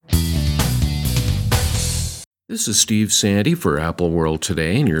This is Steve Sandy for Apple World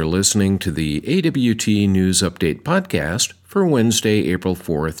Today, and you're listening to the AWT News Update podcast for Wednesday, April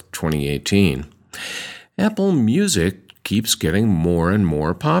 4th, 2018. Apple Music keeps getting more and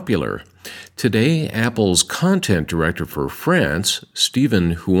more popular. Today, Apple's content director for France,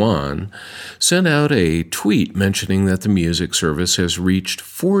 Stephen Huon, sent out a tweet mentioning that the music service has reached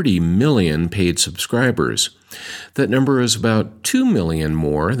 40 million paid subscribers. That number is about 2 million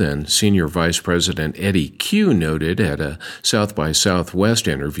more than Senior Vice President Eddie Q noted at a South by Southwest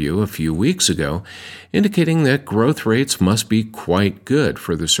interview a few weeks ago, indicating that growth rates must be quite good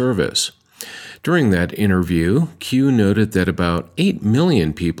for the service. During that interview, Q noted that about 8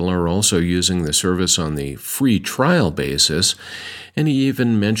 million people are also using the service on the free trial basis, and he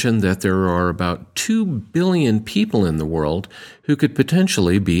even mentioned that there are about 2 billion people in the world who could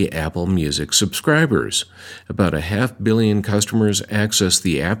potentially be Apple Music subscribers. About 500 million customers access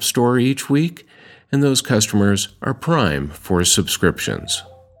the App Store each week, and those customers are prime for subscriptions.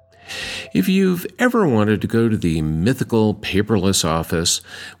 If you've ever wanted to go to the mythical paperless office,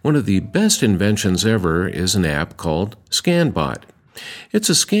 one of the best inventions ever is an app called ScanBot. It's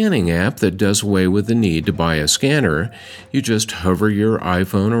a scanning app that does away with the need to buy a scanner. You just hover your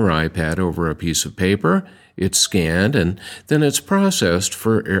iPhone or iPad over a piece of paper, it's scanned, and then it's processed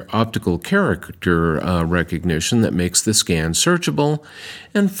for optical character recognition that makes the scan searchable,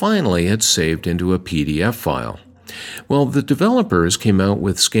 and finally it's saved into a PDF file. Well, the developers came out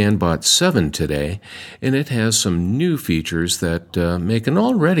with ScanBot 7 today, and it has some new features that make an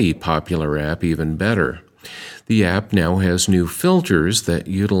already popular app even better. The app now has new filters that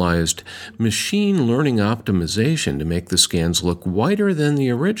utilized machine learning optimization to make the scans look whiter than the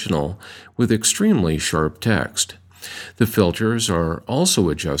original with extremely sharp text. The filters are also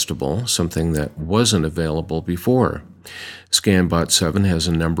adjustable, something that wasn't available before. ScanBot 7 has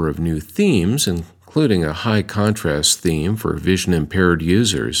a number of new themes, including a high-contrast theme for vision-impaired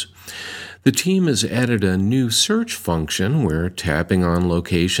users. The team has added a new search function where tapping on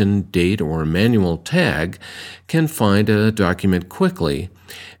location, date, or manual tag can find a document quickly,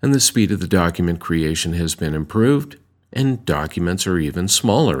 and the speed of the document creation has been improved, and documents are even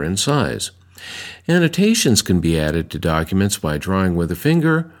smaller in size. Annotations can be added to documents by drawing with a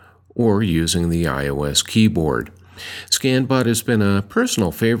finger or using the iOS keyboard. ScanBot has been a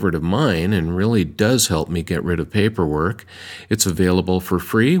personal favorite of mine and really does help me get rid of paperwork. It's available for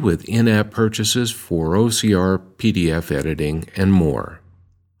free with in-app purchases for OCR, PDF editing, and more.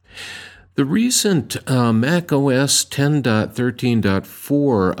 The recent macOS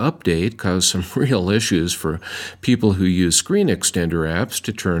 10.13.4 update caused some real issues for people who use screen extender apps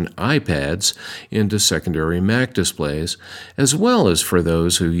to turn iPads into secondary Mac displays, as well as for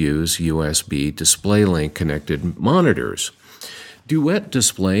those who use USB DisplayLink connected monitors. Duet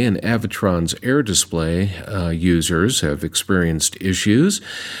Display and Avitron's Air Display users have experienced issues,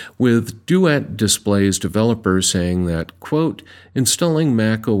 with Duet Display's developers saying that, quote, installing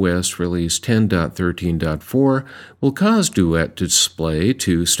macOS release 10.13.4 will cause Duet Display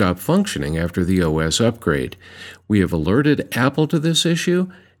to stop functioning after the OS upgrade. We have alerted Apple to this issue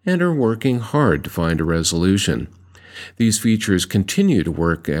and are working hard to find a resolution. These features continue to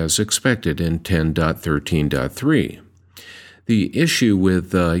work as expected in 10.13.3. The issue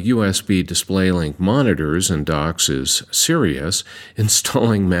with USB DisplayLink monitors and docks is serious.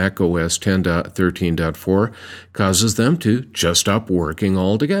 Installing macOS 10.13.4 causes them to just stop working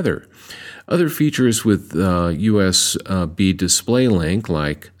altogether. Other features with USB DisplayLink,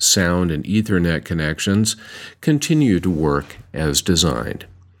 like sound and Ethernet connections, continue to work as designed.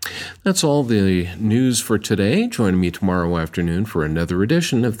 That's all the news for today. Join me tomorrow afternoon for another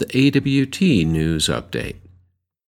edition of the AWT News Update.